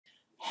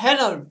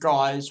Hello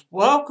guys,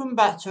 welcome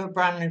back to a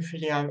brand new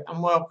video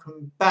and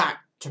welcome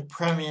back to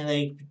Premier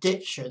League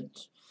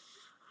predictions.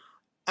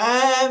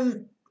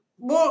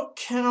 What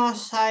can I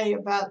say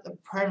about the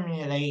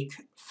Premier League?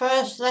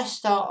 First, let's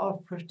start off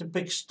with the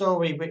big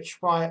story, which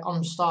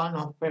I'm starting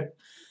off with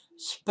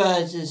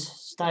Spurs'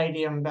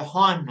 stadium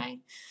behind me.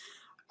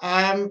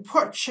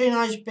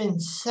 Pochettino's been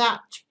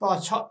sacked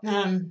by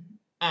Tottenham.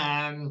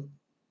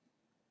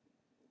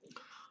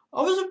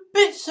 I was a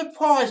bit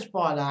surprised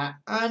by that,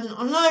 and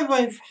I know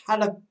we've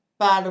had a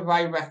bad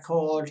away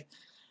record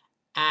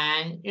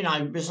and,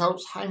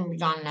 results haven't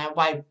gone their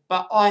way,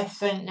 but I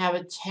think there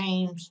were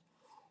teams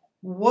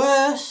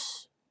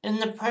worse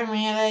in the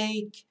Premier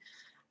League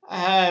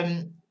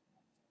that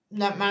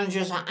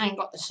managers ain't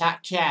got the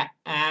sack yet,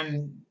 but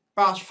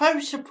I was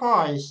very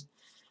surprised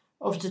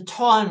of the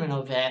timing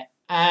of it.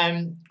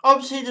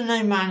 Obviously the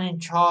new man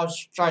in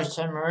charge,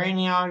 Jose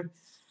Mourinho,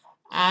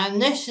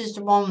 and this is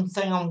the one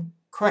thing I'm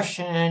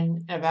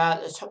questioning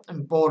about the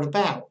Tottenham board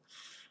about,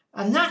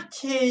 and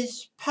that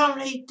is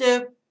apparently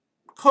the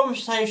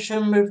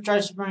conversation with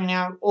Jose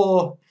Mourinho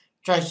or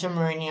Jose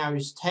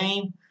Mourinho's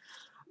team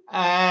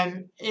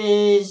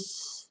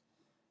is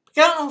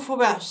going on for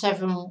about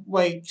 7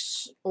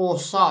 weeks or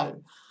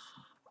so.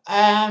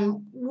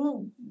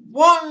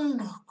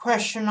 One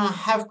question I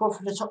have got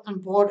for the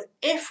Tottenham board: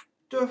 if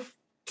the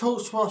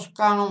talks was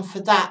going on for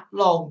that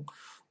long,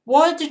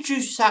 why did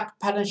you sack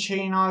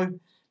Palaciano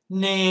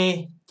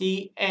near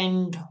the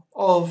end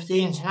of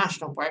the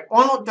international break?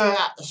 Why not do it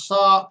at the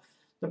start?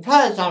 The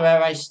players know where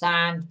they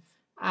stand,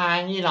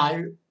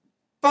 and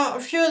but a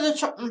few of the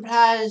Tottenham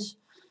players,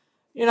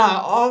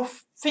 I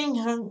think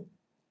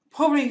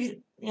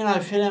probably,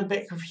 feeling a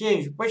bit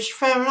confused, which is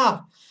fair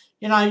enough.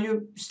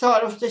 You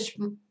started off this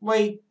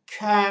week,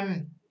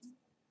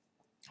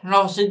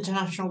 last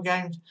international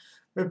games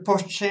with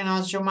Pochettino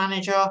as your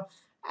manager,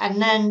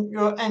 and then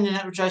you're ending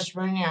it with Jose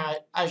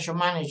Mourinho as your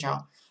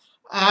manager.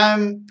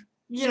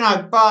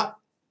 But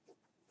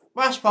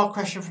that's my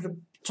question for the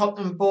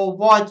Tottenham board.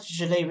 Why did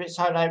you leave it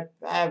so late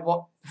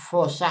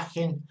before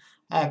sacking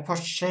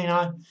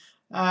Pochettino?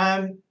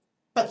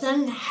 But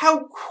then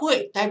how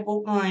quick they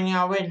brought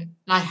Mourinho in.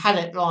 They had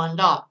it lined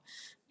up.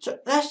 So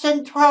less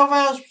than 12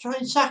 hours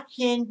between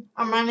sacking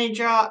a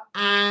manager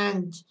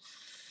and,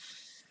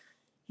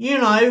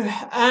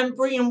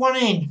 bringing one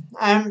in.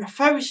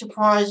 Very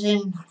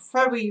surprising.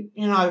 Very,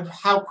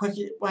 how quick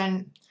it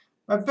went.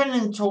 We've been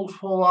in talks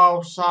for a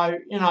while, so,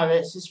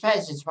 it's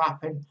expected to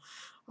happen.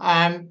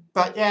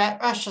 But yeah,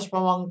 that's just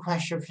my one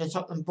question for the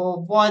Tottenham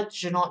board. Why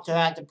did you not do it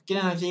at the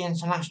beginning of the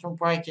international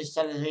break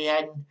instead of the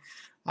end?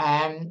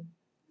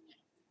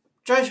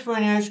 Jose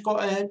Mourinho's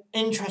got an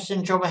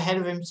interesting job ahead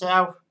of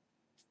himself.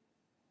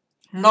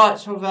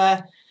 Likes of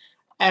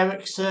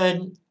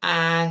Eriksen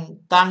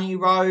and Danny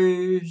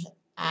Rose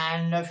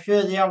and a few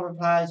of the other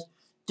players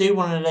do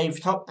want to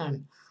leave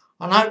Tottenham.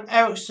 I know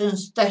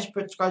Eriksen's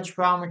desperate to go to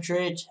Real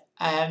Madrid.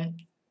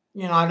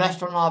 Let's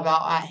not lie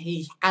about that.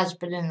 He has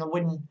been in the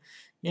wind,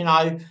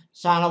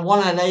 saying, I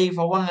want to leave.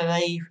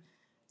 I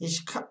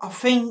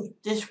think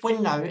this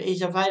window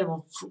is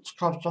available to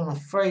clubs on a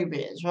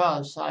freebie as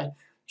well. So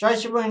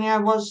Jose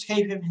Mourinho wants to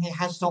keep him. He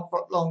has not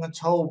got long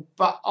at all,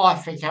 but I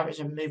think that was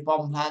a move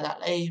one player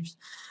that leaves.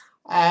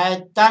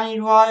 Danny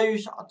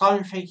Rose, I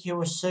don't think he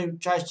will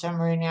suit Jose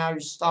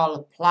Mourinho's style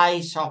of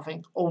play, so I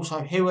think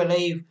also he will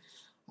leave,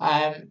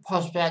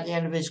 possibly at the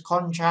end of his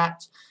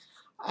contract.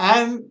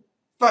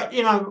 But,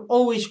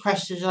 all these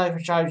questions over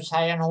Jose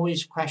and all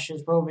these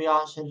questions will be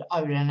answered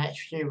over the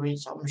next few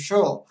weeks, I'm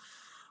sure.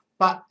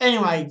 But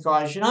anyway,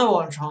 guys, you know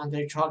what I'm trying to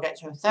do? Try to get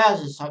to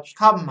 1,000 subs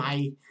come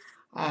May.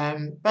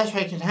 Best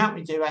way you can help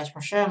me do that is by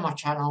sharing my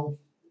channel,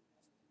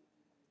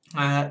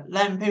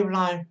 letting people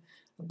know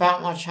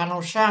about my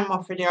channel, sharing my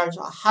videos.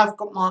 I have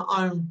got my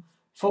own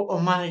Football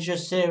Manager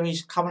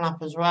series coming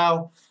up as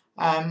well.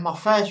 My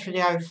first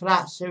video for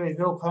that series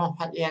will come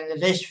up at the end of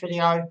this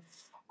video.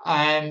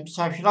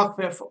 So if you like a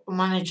bit of Football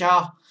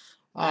Manager,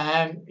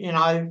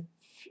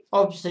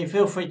 obviously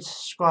feel free to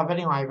subscribe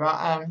anyway.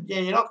 But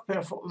you like a bit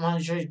of Football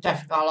Manager, you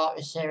definitely like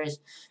this series.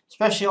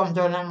 Especially I'm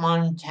doing it in my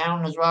own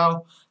town as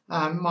well,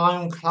 my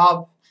own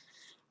club.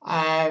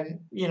 And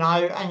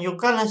you're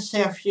gonna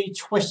see a few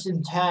twists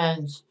and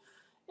turns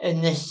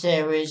in this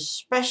series,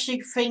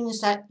 especially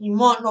things that you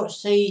might not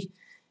see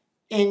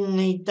in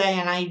the day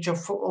and age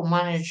of Football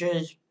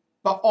Managers,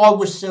 but I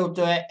would still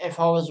do it if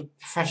I was a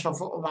professional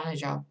football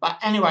manager. But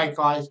anyway,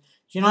 guys,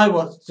 you know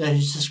what to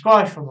do.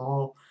 Subscribe for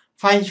more.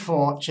 Thanks for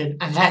watching,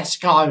 and let's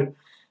go.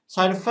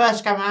 So the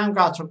first game I'm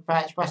going to talk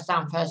about is West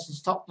Ham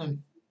versus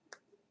Tottenham.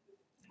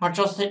 I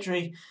just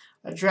literally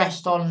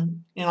addressed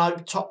on,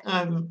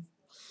 Tottenham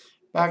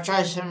about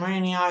Jose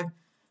Mourinho.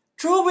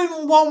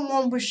 Drawing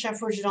 1-1 with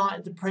Sheffield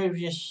United, the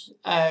previous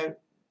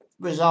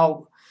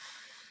result.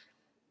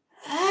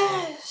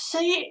 So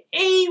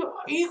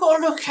you got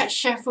to look at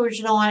Sheffield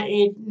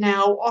United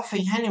now. I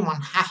think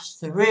anyone has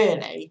to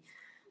really,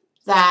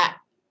 that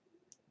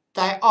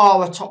they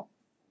are a top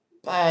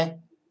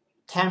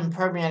 10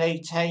 Premier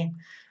League team.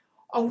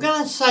 I'm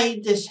going to say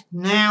this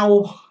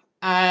now.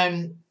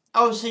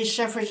 obviously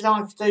Sheffield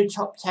United could do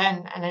top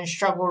 10 and then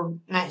struggle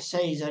next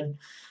season.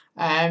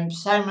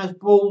 Same as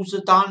Wolves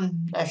have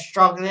done, they're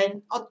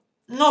struggling. I'm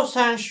not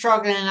saying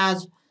struggling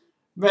as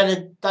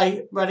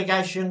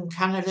relegation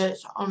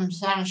candidates, I'm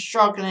saying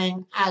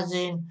struggling as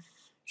in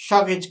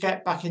struggling to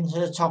get back into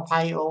the top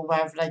 8 or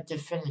wherever they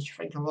did finish,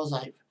 I think it was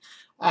 8th.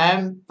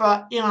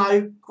 But, you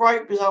know,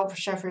 great result for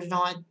Sheffield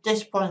United,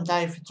 disappointing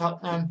day for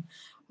Tottenham.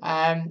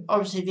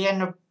 Obviously the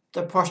end of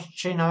the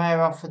Pochettino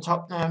era for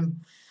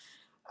Tottenham.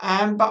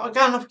 But we're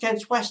going up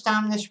against West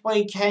Ham this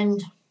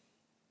weekend.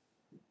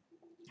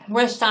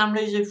 West Ham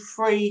losing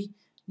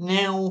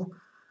 3-0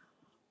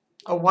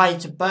 away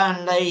to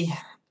Burnley.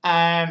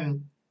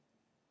 And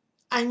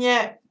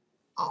yet,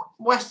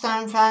 West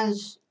Ham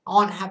fans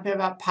aren't happy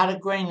about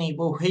Pellegrini.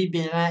 Will he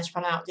be the next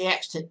one out the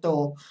exit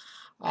door?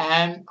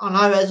 I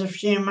know there's a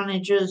few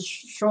managers,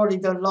 surely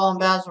the alarm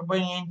bells are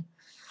ringing.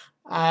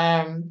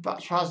 But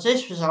as far as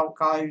this result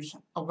goes,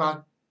 I'm going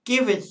to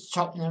give it to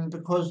Tottenham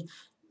because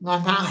no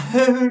matter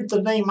who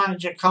the new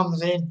manager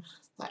comes in,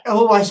 they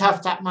always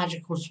have that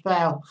magical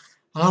spell.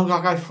 And I'm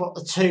going to go for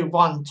the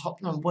 2-1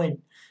 Tottenham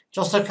win.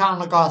 Just to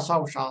count the guy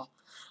Solskjaer.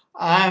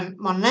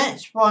 My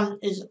next one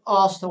is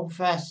Arsenal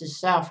versus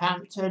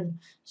Southampton.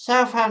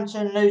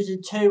 Southampton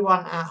losing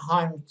 2-1 at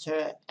home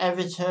to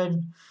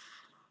Everton.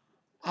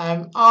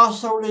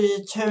 Arsenal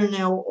losing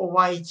 2-0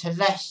 away to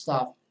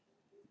Leicester.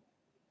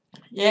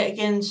 Yet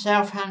again,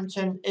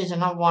 Southampton is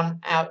another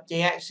one out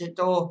the exit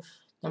door.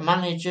 The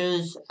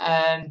managers,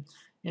 Ryan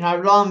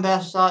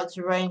Bell started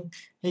to ring.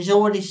 He's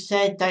already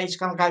said that he's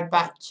going to go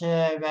back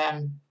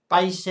to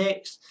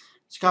basics.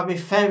 It's going to be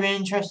very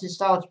interesting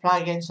style to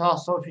play against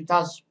Arsenal if he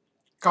does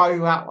go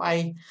that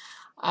way.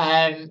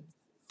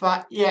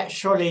 But yeah,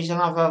 surely he's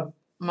another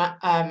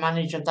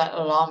manager that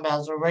the alarm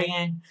bells are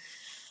ringing.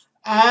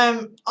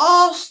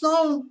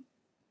 Arsenal.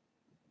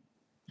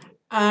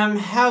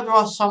 How do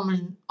I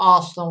summon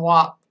Arsenal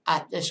up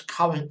at this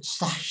current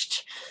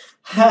stage?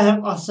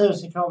 I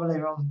seriously can't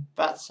believe I'm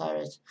about to say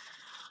this.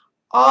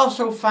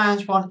 Arsenal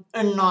fans want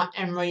Unai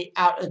Emery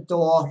out the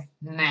door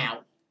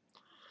now.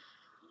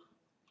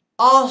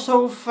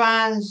 Arsenal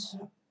fans,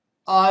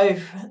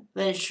 I've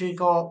literally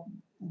got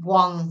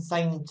one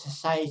thing to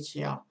say to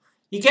you.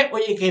 You get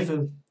what you give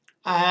them.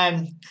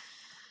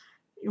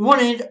 You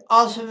wanted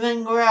Arsene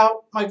Wenger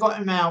out, I got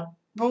him out.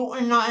 Brought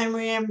Unai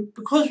Emery in,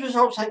 because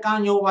results ain't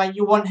going your way,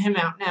 you want him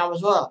out now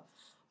as well.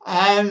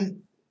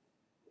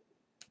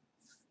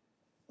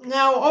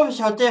 Now,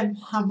 obviously, I did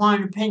have my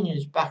own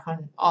opinions back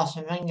on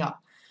Arsene Wenger.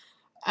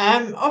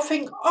 I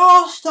think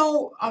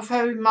Arsenal are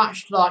very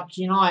much like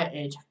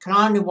United, can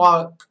only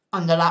work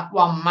under that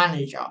one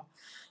manager.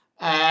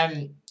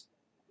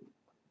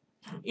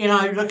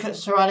 Look at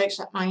Sir Alex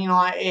at Man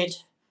United,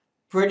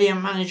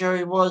 brilliant manager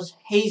he was.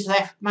 He's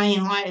left. Man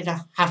United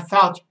have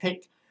failed to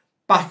pick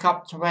back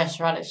up to where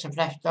Sir Alex have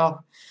left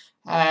off.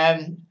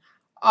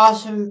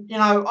 Arsenal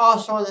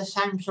are the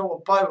same sort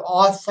of boat,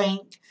 I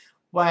think,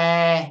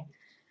 where,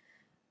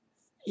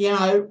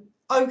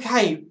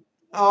 okay,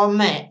 I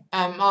admit,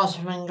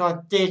 Arsene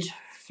Wenger did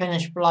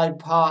finish below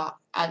par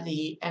at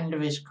the end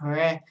of his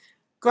career.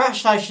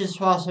 Congratulations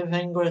to Arsene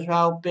Wenger as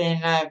well,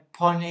 being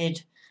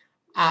appointed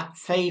at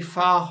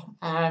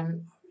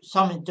FIFA.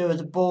 Something to do with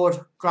the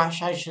board.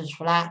 Congratulations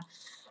for that.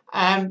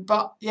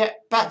 But yeah,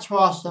 back to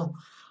Arsenal.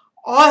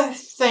 I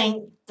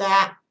think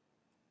that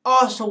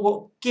Arsenal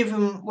will give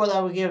them what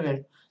they were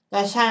given.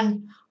 They're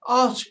saying,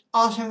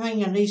 Arsene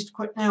Wenger needs to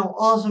quit now.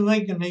 Arsene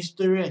Wenger needs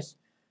to do this.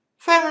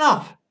 Fair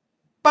enough.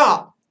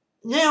 But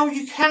now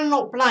you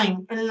cannot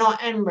blame Unai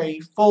Emery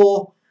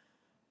for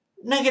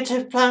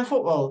negative playing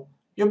football.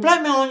 You're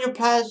blaming on your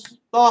players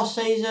last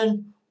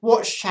season.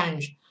 What's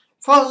changed?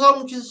 As far as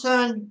I'm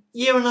concerned,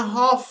 year and a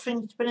half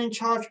since been in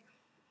charge,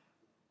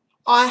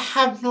 I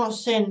have not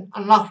seen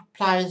enough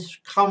players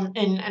come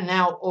in and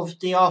out of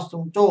the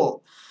Arsenal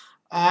door.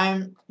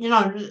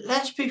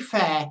 Let's be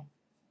fair.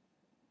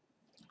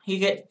 You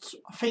get,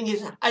 I think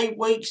it's 8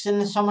 weeks in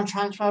the summer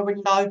transfer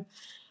window.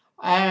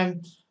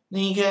 Then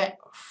you get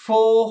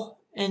 4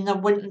 in the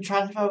winter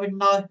transfer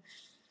window.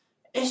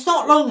 It's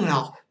not long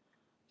enough.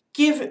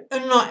 Give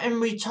Unai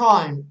Emery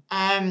time.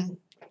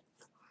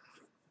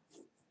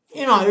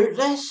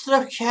 Let's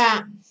look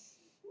at...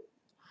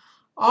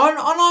 I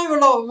know a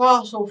lot of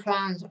Arsenal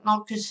fans, and I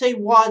can see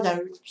why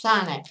they're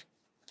saying it.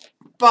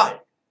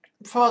 But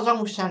as far as I'm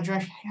concerned, you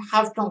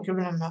have not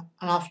given them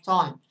enough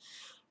time.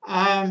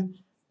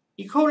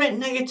 You call it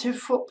negative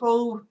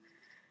football.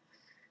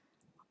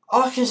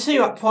 I can see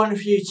that point of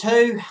view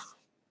too,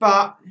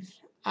 but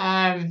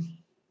as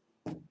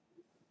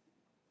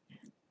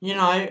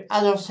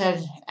I've said,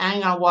 it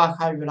ain't gonna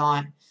work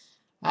overnight.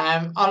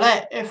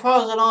 If I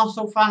was an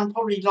Arsenal fan, I'd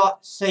probably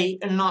like to see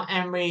Unai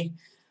Emery,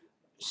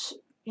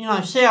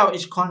 see out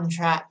his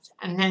contract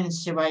and then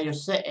see where you're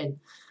sitting.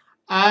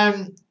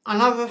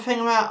 Another thing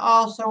about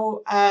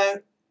Arsenal,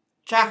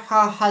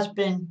 Xhaka has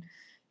been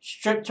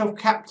stripped of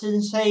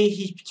captaincy.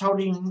 He's told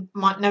he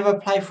might never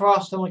play for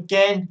Arsenal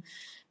again.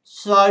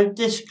 So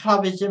this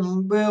club is in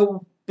a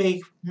real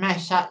big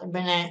mess at the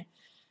minute.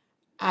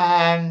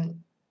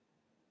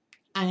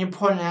 you're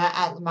pointing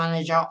at the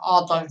manager,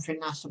 I don't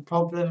think that's the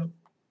problem,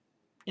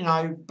 you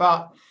know,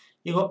 but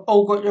you've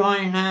all got your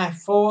own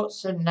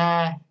thoughts, and,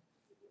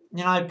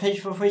 you know,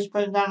 please feel free to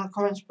put them down in the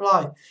comments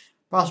below.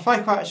 But I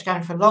spoke about this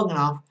game for long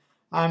enough,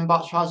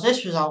 but as far as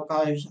this result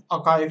goes,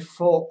 I'll go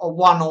for a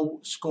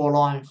 1-1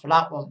 scoreline for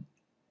that one.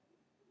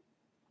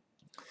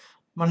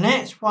 My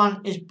next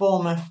one is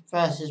Bournemouth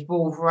versus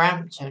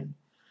Wolverhampton.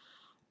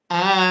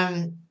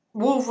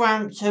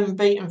 Wolverhampton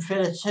beating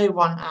Villa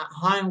 2-1 at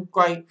home.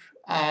 Great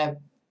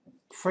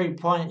 3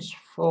 points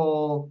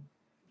for...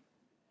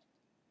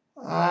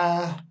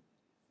 yeah,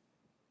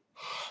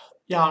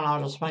 no,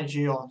 I just made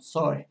you on,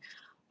 sorry.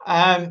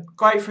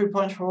 Great 3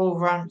 points for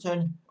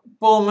Wolverhampton.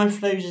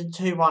 Bournemouth losing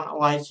 2-1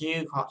 away to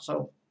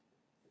Newcastle.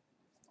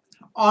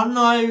 I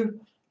know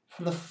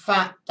for the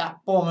fact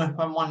that Bournemouth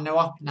went 1-0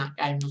 up in that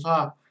game as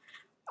well.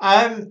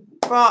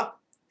 But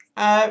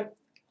I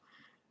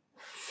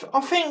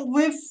think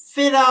with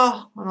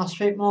Villa, and I'll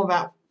speak more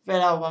about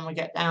Villa when we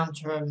get down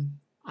to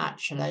them,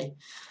 actually.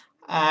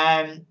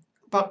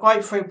 But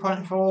great 3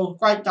 points for all.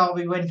 Great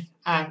derby win.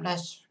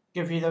 Let's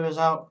give you the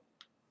result.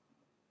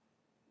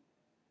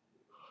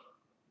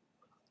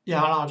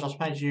 Yeah, I know I just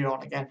made you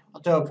on again. I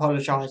do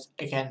apologise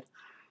again.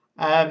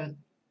 But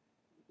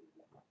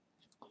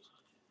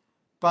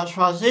as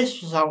far as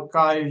this result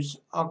goes,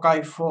 I'll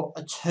go for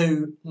a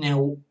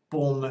 2-0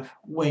 Bournemouth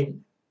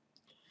win.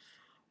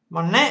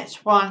 My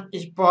next one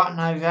is Brighton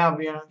Hove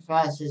Albion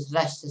versus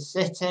Leicester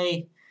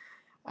City.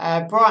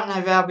 Brighton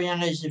Hove Albion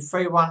losing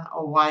 3-1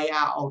 away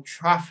at Old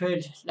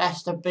Trafford.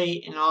 Leicester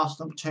beating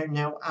Arsenal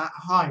 2-0 at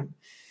home.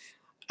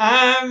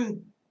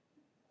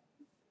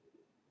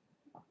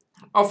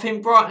 I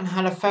think Brighton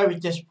had a very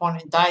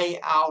disappointing day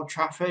at Old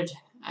Trafford.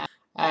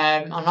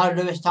 I know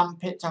Lewis Dunk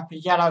picked up a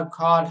yellow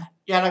card.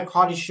 Yellow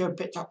card he should have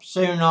picked up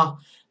sooner.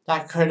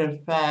 That could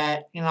have,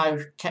 you know,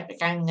 kept the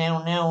game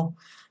 0-0.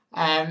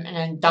 And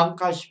then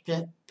Dunk goes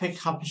to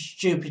pick up a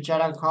stupid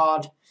yellow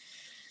card.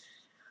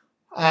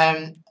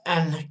 And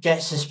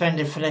gets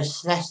suspended for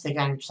this Leicester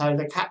game. So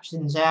the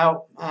captain's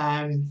out.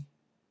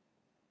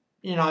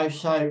 You know,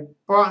 so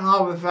Brighton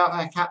are without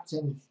their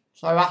captain.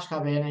 So that's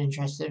going to be an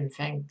interesting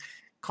thing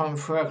coming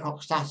 3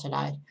 o'clock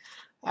Saturday.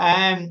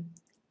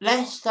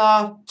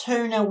 Leicester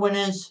 2-0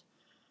 winners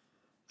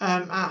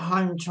at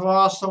home to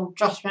Arsenal.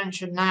 Just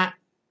mentioned that.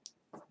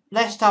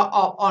 Leicester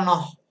are on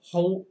a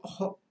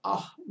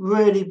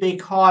really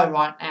big high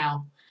right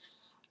now.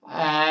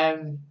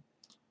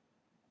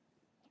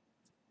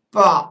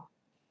 But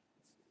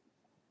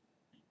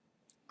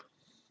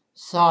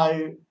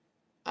so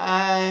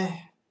how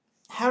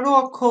do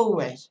I call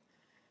this?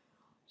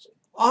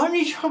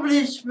 Only trouble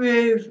is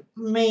with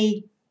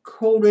me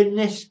calling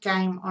this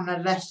game on a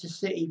Leicester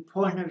City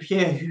point of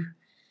view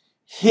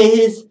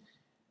is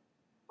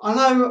I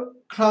know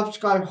clubs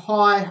go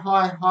high,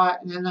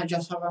 and then they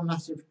just have a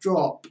massive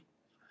drop.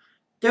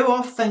 Do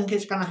I think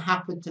it's going to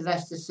happen to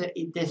Leicester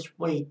City this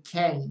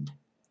weekend?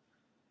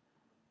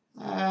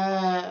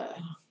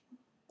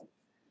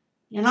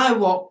 You know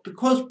what?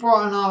 Because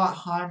Brighton are at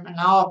home and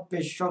are a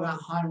bit strong at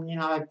home, you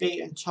know,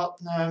 beating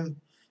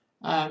Tottenham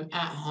at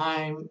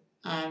home,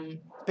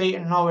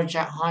 beating Norwich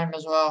at home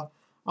as well.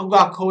 I'm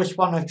going to call this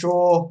one a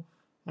draw,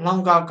 and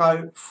I'm going to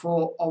go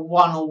for a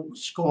 1-1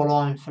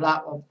 scoreline for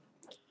that one.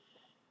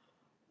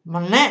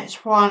 My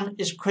next one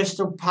is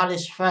Crystal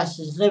Palace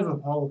versus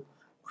Liverpool.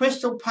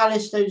 Crystal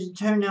Palace losing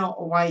 2-0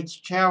 away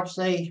to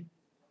Chelsea.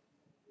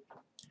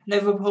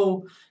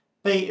 Liverpool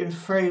beating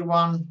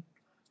 3-1.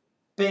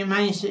 Beating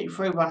Man City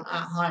 3-1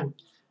 at home.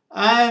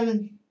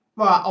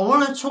 Right, I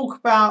want to talk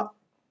about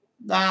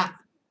that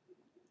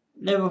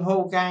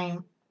Liverpool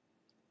game.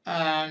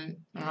 And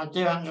I'll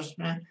do that in just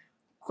a minute.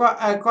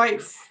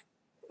 Great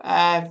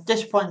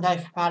disappointing day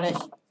for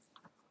Palace.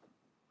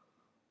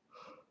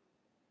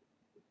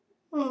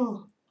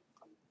 Oh,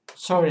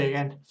 sorry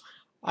again.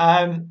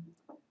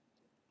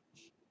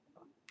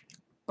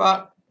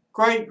 But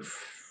great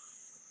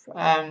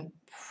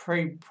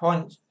 3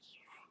 points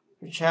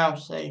for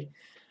Chelsea.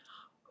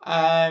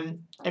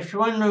 If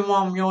you're wondering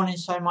why I'm yawning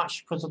so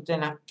much, because I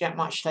didn't get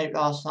much sleep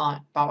last night,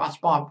 but that's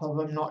my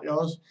problem, not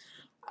yours.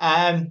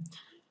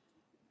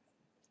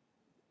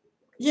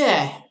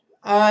 Yeah,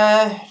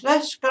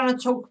 let's gonna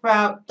talk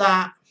about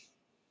that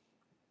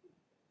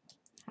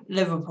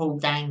Liverpool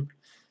game.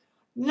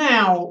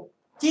 Now,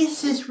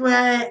 this is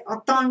where I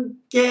don't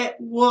get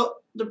what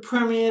the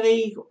Premier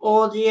League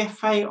or the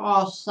FA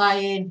are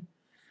saying.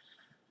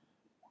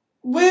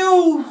 We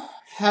all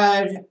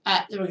heard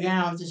at the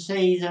beginning of the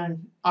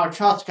season, I'll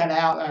try to get it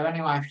out there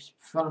anyway,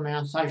 follow me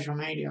on social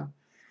media,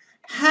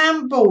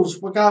 handballs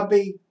were going to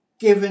be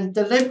given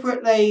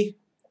deliberately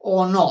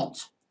or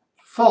not.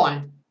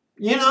 Fine.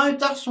 You know,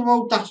 that's the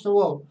rule, that's the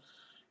rule.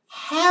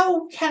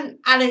 How can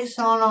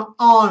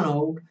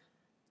Alexander-Arnold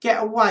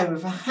get away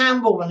with a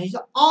handball when his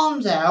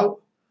arm's out,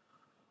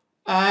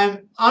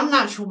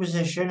 unnatural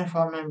position, if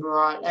I remember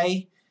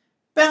rightly,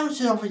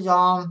 bounces off his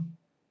arm,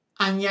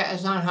 and yet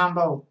there's no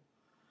handball?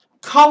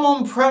 Come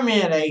on,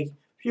 Premier League.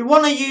 If you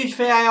want to use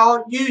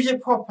VAR, use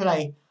it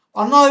properly.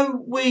 I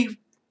know we've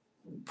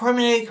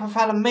Premier League have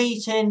had a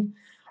meeting,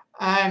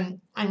 and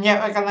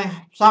yet we're going to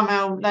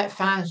somehow let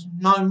fans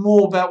know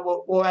more about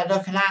what they're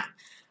looking at.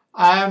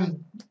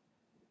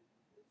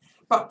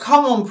 But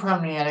come on,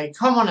 Premier League,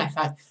 come on,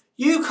 FA.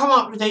 You come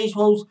up with these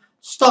rules,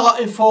 start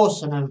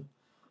enforcing them.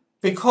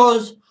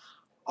 Because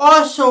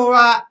I saw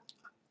that,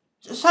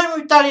 same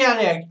with Dele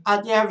Alli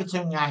at the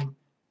Everton game,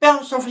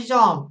 bounced off his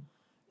arm.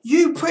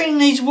 You bring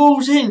these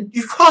rules in,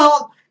 you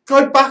can't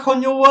go back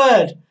on your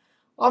word.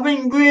 I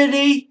mean,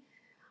 really?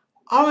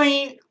 I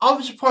mean,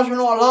 I'm surprised we're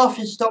not a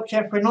laughing stock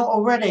yet if we're not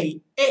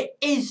already. It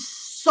is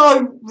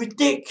so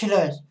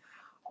ridiculous.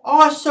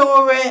 I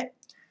saw it.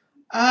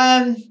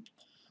 I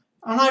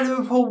know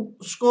Liverpool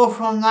score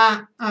from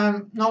that.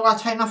 Not going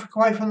to take nothing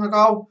away from the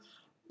goal.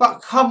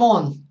 But come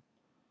on.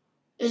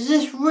 Is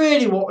this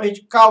really what it's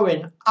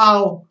going?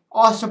 Oh,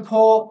 I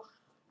support.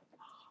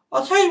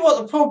 I'll tell you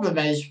what the problem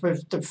is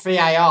with the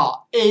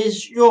VAR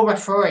is your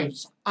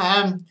referees.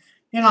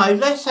 You know,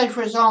 let's say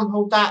for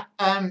example that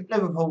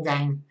Liverpool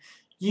game.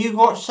 You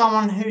got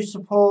someone who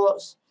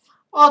supports,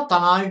 I don't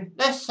know,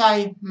 let's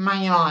say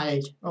Man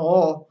United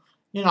or,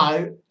 you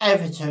know,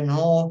 Everton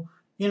or,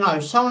 you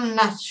know, someone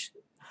that's,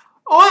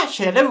 oh,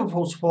 actually a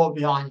Liverpool supporter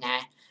behind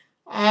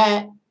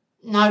there.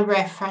 No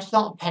ref, that's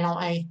not a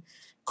penalty.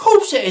 Of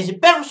course it is,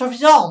 it bounced off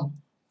his arm.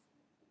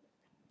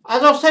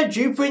 As I said,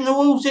 you bring the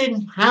rules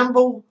in,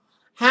 handball,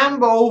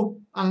 and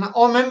I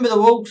remember the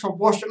rule because I've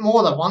watched it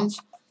more than once.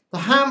 The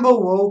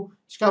handball rule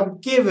is going to be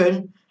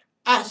given,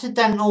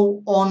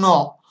 accidental or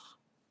not.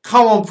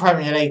 Come on,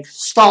 Premier League,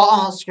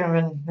 start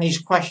answering these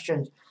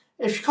questions.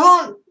 If you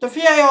can't, the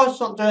VAR's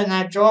not doing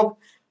their job,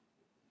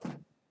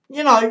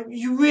 you know,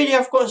 you really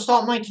have got to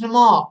start making a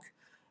mark.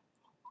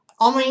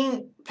 I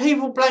mean,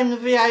 people blame the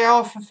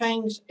VAR for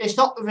things. It's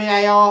not the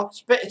VAR,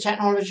 it's a bit of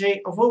technology.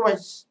 I've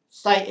always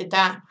stated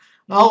that,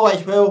 and I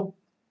always will.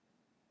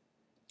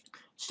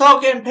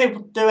 Start getting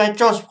people to do their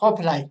jobs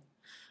properly.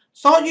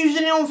 Start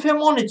using the on-field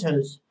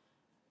monitors.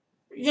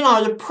 You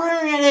know, the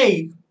Premier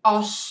League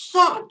are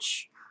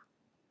such...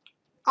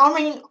 I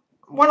mean,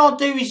 when I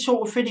do these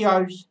sort of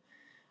videos,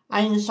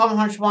 and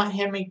sometimes you might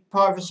hear me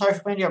part of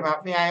social media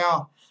about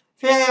VAR.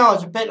 VAR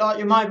is a bit like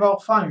your mobile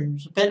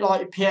phones, a bit like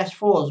your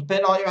PS4s, a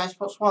bit like your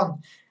Xbox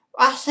One.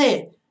 That's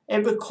it.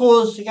 It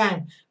records the game.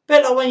 A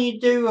bit like when you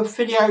do a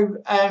video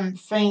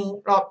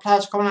thing, like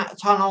players coming out of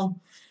the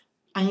tunnel,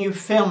 and you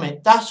film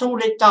it. That's all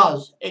it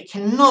does. It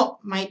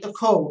cannot make the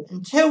call.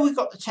 Until we've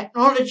got the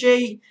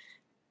technology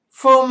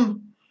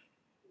from,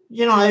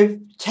 you know,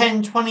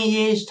 10, 20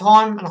 years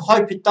time, and I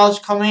hope it does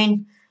come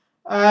in,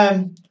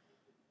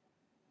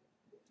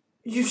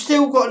 you've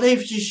still got to leave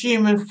this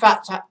human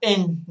factor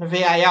in the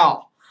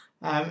VAR.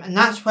 And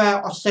that's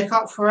where I stick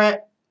up for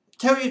it.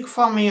 Till you can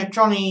find me a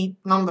Johnny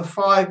number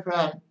 5,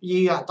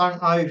 you that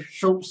don't know,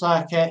 Short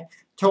Circuit,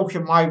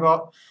 Talking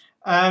Robot.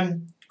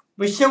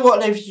 We still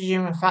got to leave the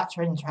human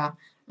factor into it.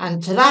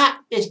 And to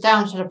that, it's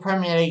down to the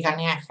Premier League and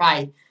the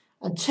FA.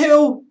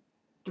 Until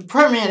the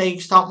Premier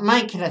League start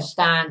making a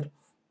stand,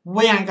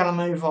 we ain't going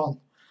to move on.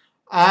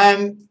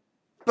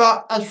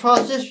 But as far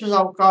as this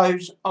result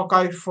goes, I'll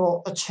go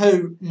for a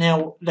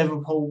 2-0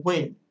 Liverpool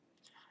win.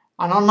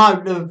 And I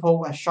know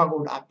Liverpool has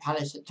struggled at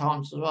Palace at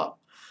times as well.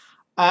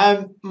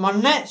 My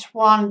next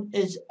one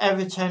is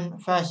Everton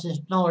versus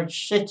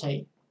Norwich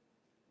City.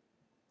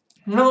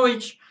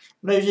 Norwich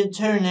losing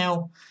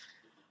 2-0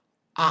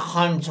 at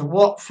home to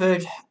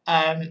Watford.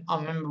 I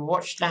remember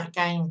watching that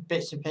game,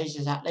 bits and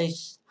pieces at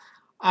least.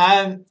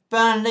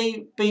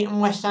 Burnley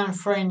beating West Ham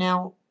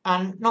 3-0.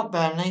 And not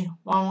Burnley.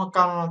 Why am I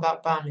going on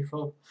about Burnley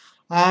for?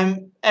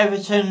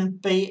 Everton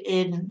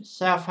beating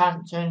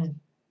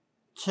Southampton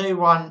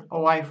 2-1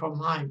 away from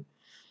home.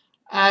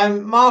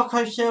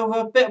 Marco Silva,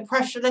 a bit of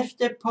pressure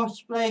lifted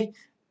possibly,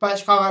 but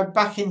it's going to go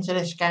back into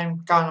this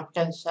game going up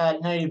against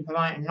newly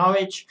promoted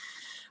Norwich.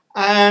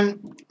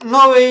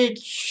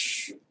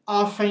 Norwich,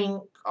 I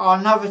think, are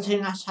another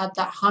team that's had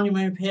that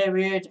honeymoon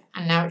period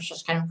and now it's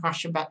just came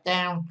crashing back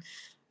down.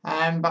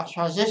 But as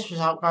far as this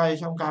result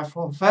goes, I'll go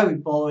for a very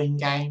boring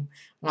game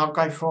and I'll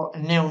go for a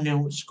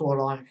 0-0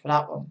 scoreline for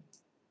that one.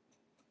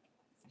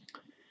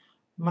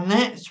 My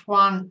next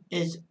one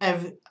is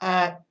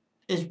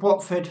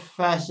Watford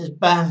versus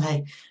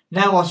Burnley.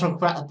 Now I'll talk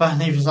about the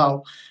Burnley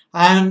result.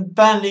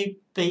 Burnley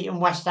beating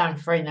West Ham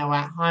 3-0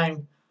 at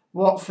home.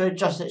 Watford,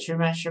 just as you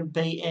mentioned,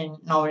 beating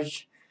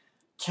Norwich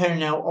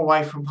 2-0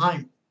 away from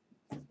home.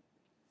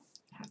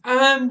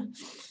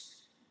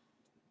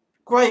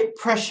 Great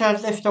pressure,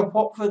 lift up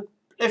Watford,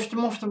 lift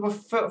them off the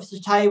foot of the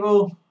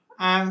table.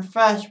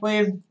 First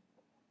win.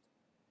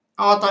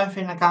 I don't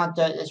think they're going to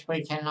do it this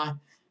weekend though.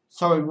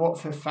 Sorry,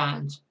 Watford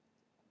fans.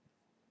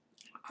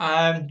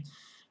 But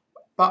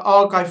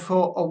I'll go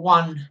for a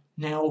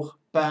 1-0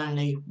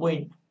 Burnley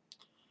win.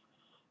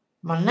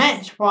 My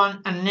next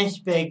one, and this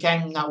will be a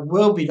game that I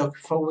will be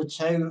looking forward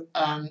to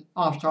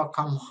after I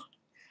come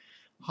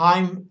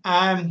home.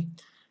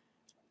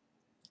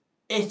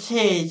 It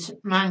is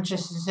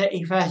Manchester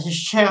City versus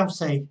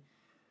Chelsea.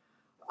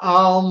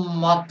 Oh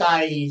my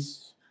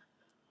days.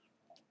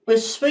 We're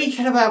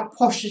speaking about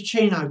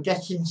Pochettino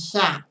getting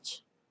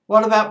sacked.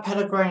 What about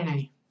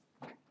Pellegrini?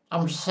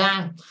 I'm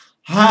saying,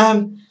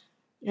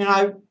 you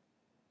know,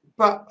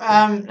 but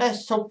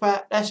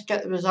let's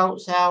get the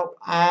results out.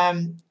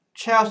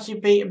 Chelsea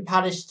beating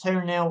Palace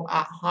 2-0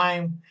 at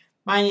home.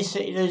 Man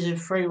City losing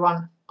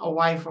 3-1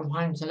 away from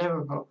home to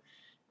Liverpool.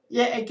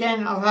 Yet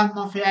again, I've had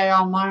my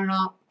VAR moan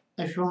up,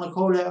 if you want to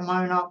call it a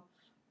moan up,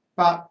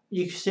 but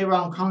you can see where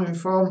I'm coming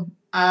from.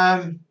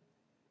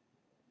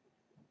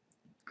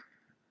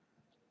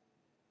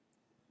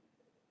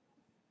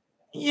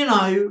 You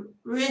know,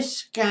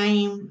 this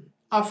game,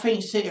 I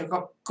think City have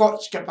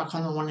got to get back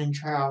on the winning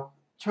trail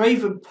to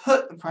even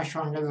put the pressure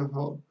on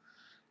Liverpool.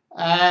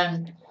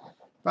 But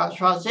as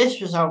far as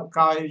this result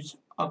goes,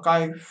 I'll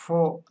go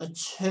for a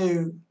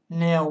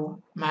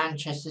 2-0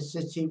 Manchester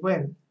City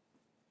win.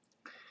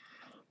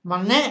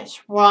 My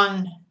next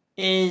one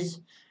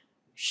is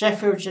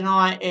Sheffield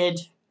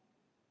United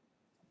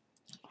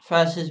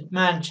versus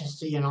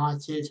Manchester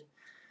United.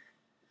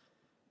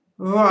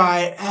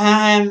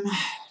 Right,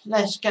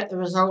 let's get the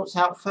results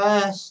out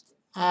first.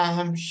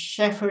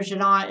 Sheffield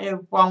United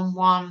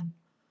 1-1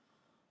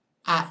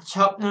 at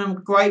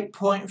Tottenham. Great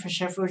point for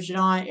Sheffield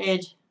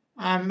United.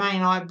 And Man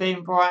United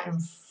beating Brighton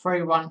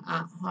 3-1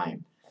 at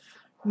home.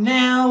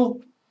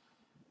 Now,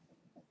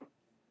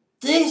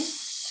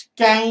 this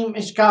game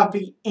is going to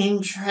be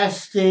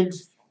interesting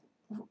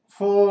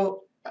for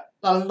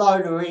a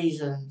load of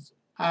reasons.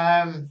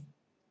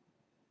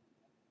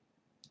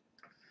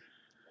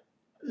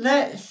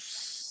 Let's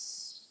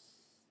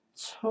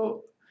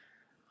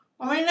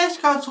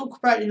go talk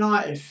about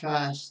United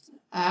first.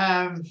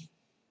 The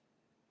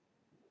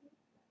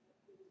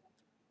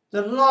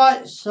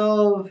likes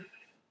of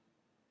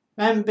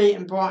them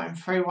beating Brighton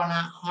 3-1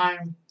 at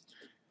home,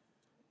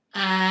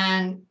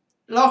 and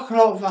like a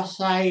lot of us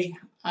say,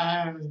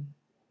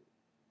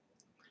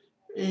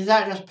 is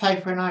that just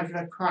papering over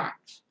the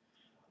cracks?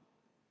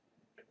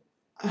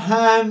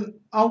 I'm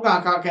going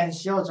to go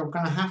against the odds. I'm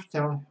going to have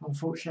to,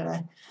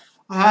 unfortunately.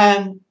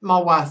 My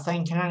way of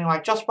thinking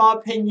anyway. Just my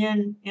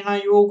opinion. You know,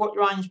 you all got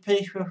your own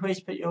piece. Feel free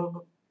to put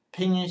your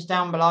opinions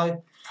down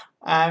below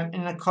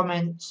in the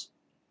comments.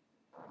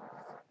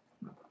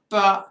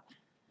 But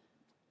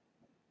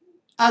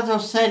as I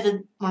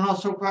said when I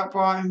talk about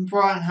Brighton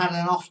had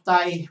an off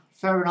day.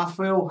 Fair enough,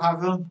 we all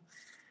have them.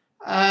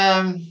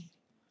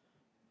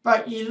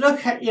 But you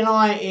look at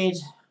United,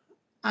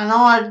 and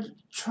I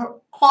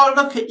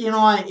look at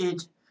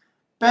United,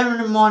 bearing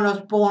in mind I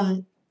was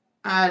born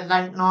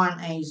late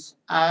 90s.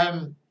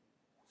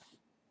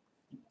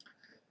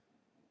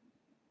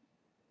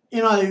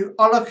 You know,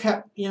 I look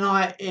at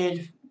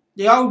United,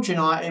 the old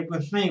United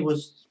with me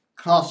was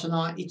class of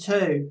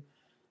 92.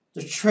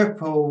 The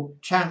triple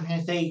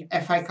Champions League,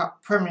 FA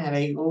Cup, Premier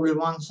League all in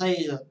one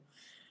season.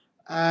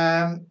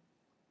 You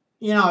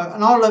know,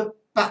 and I look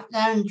back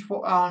down to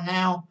what we are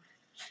now,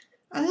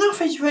 and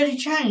nothing's really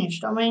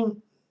changed. I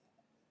mean,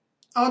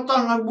 I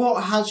don't know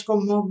what has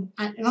gone wrong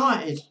at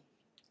United.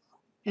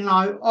 You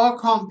know, I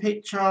can't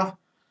picture,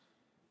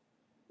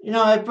 you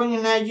know,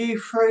 bringing their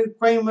youth through.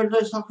 Greenwood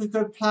looks like a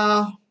good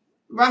player.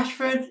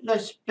 Rashford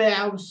looks a bit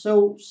out of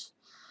sorts.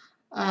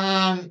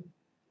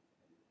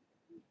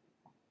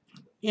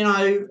 You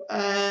know,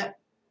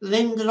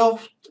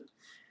 Lindelof,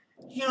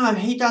 you know,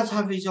 he does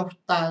have his off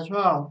day as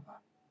well.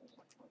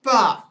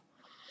 But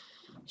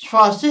as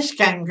far as this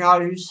game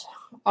goes,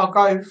 I'll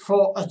go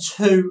for a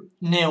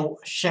 2-0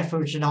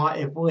 Sheffield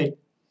United win.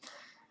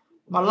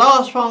 My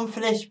last one for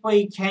this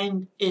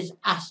weekend is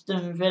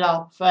Aston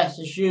Villa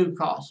versus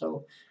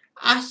Newcastle.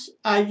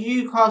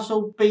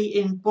 Newcastle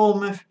beating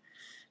Bournemouth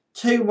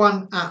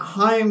 2-1 at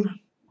home.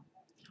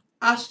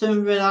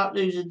 Aston Villa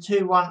losing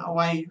 2-1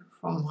 away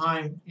from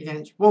home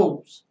against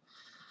Wolves.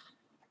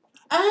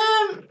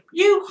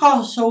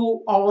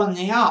 Newcastle are on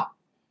the up,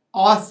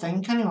 I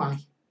think, anyway.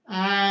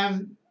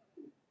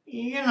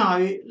 You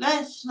know,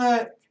 let's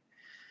look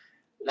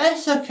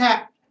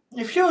at,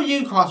 if you're a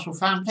Newcastle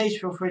fan, please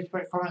feel free to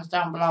put comments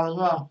down below as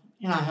well.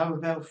 You know, have a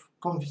bit of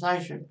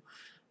conversation.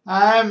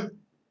 But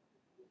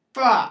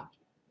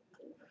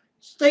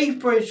Steve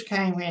Bruce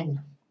came in,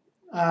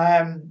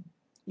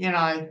 you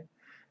know,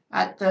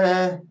 at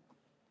the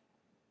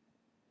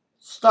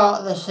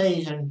start of the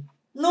season.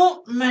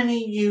 Not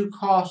many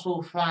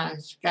Newcastle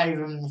fans gave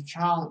him the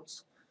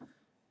chance.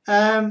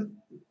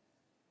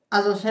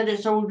 As I said,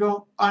 it's all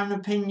your own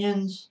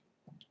opinions.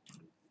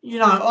 You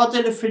know, I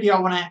did a video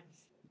on it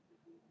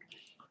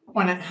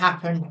when it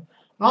happened, and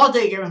I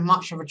didn't give him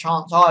much of a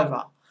chance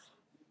either.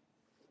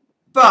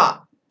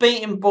 But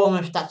beating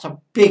Bournemouth, that's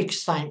a big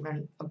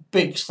statement. A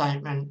big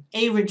statement.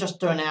 Even just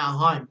doing it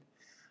at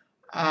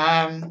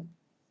home.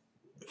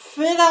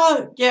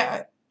 Villa,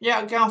 yeah,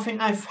 again, I think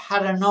they've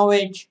had a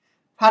Norwich,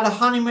 had a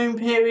honeymoon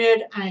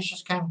period, and it's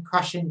just came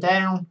crashing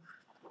down.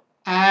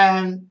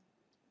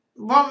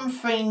 One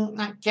thing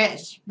that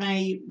gets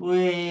me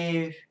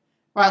with,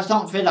 well, it's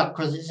not Villa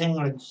because it's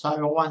England, so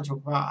I won't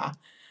talk about that.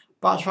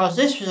 But as far as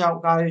this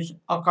result goes,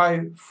 I'll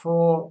go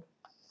for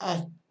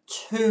a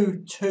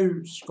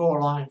 2-2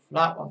 scoreline for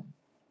that one.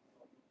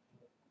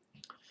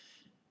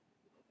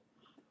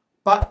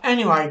 But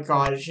anyway,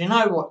 guys, you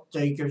know what to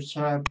do. Give us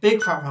a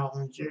big fat thumbs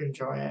up if you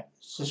enjoy it.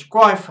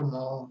 Subscribe for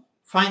more.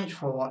 Thanks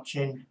for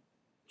watching.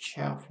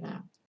 Ciao for now.